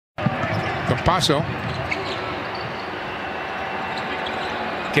Campazzo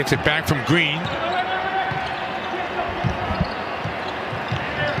gets it back from Green.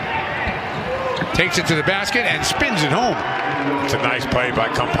 Takes it to the basket and spins it home. It's a nice play by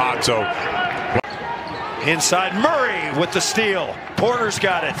Campazzo. Inside, Murray with the steal. Porter's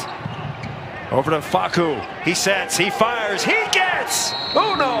got it. Over to Facu. He sets, he fires, he gets!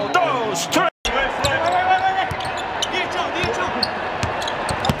 Uno, dos, tres.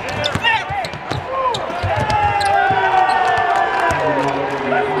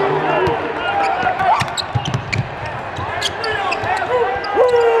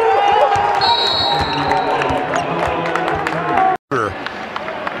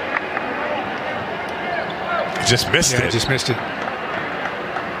 Just missed it. Just missed it.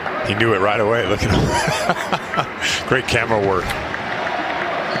 He knew it right away. Look at him. Great camera work.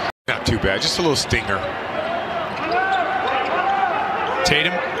 Not too bad. Just a little stinger.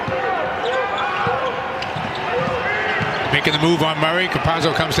 Tatum making the move on Murray.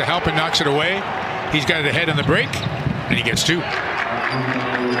 Campazzo comes to help and knocks it away. He's got it ahead on the break, and he gets two.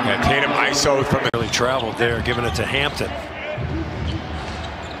 Yeah, Tatum ISO from the Really traveled there, giving it to Hampton.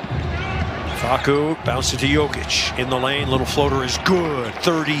 Facu bounced it to Jokic in the lane. Little floater is good.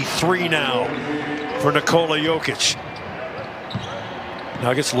 33 now for Nikola Jokic.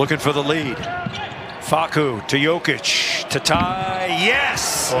 Nuggets looking for the lead. Facu to Jokic to tie.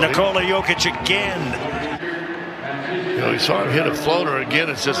 Yes! Nikola Jokic again. You know, you saw him hit a floater again.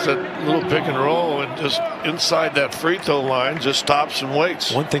 It's just that little pick and roll, and just inside that free throw line, just stops and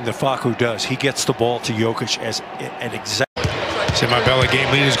waits. One thing that Facu does, he gets the ball to Jokic as an exact. See my Bella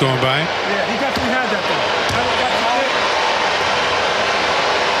game leaders going by. Yeah, he definitely had that though.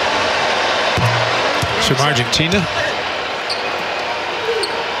 From Argentina.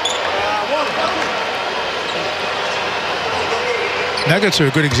 Nuggets are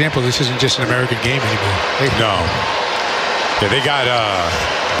a good example. This isn't just an American game anymore. No. Yeah, they got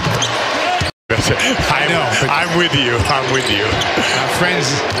I know. I'm with you. I'm with you. Our friends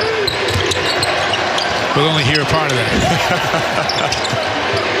will only hear a part of that.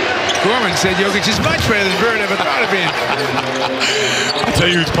 Gorman said Jokic is much better than Bird ever thought of being. I tell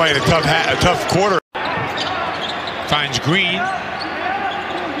you, he's playing a tough quarter. Finds Green.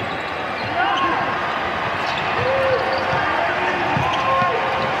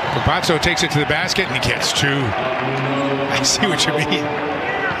 Campazzo takes it to the basket and he gets two. I see what you mean.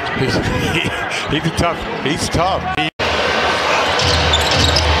 He's tough. He's tough.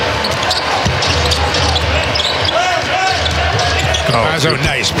 Campazzo,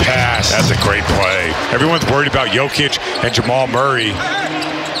 nice pass. That's a great play. Everyone's worried about Jokic and Jamal Murray.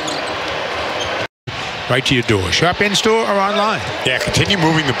 Right to your door. Shop in-store or online. Yeah, continue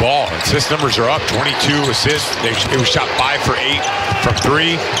moving the ball. Assist numbers are up. 22 assists. It was shot 5 for 8 from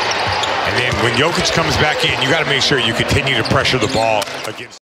 3. And then when Jokic comes back in, you got to make sure you continue to pressure the ball against.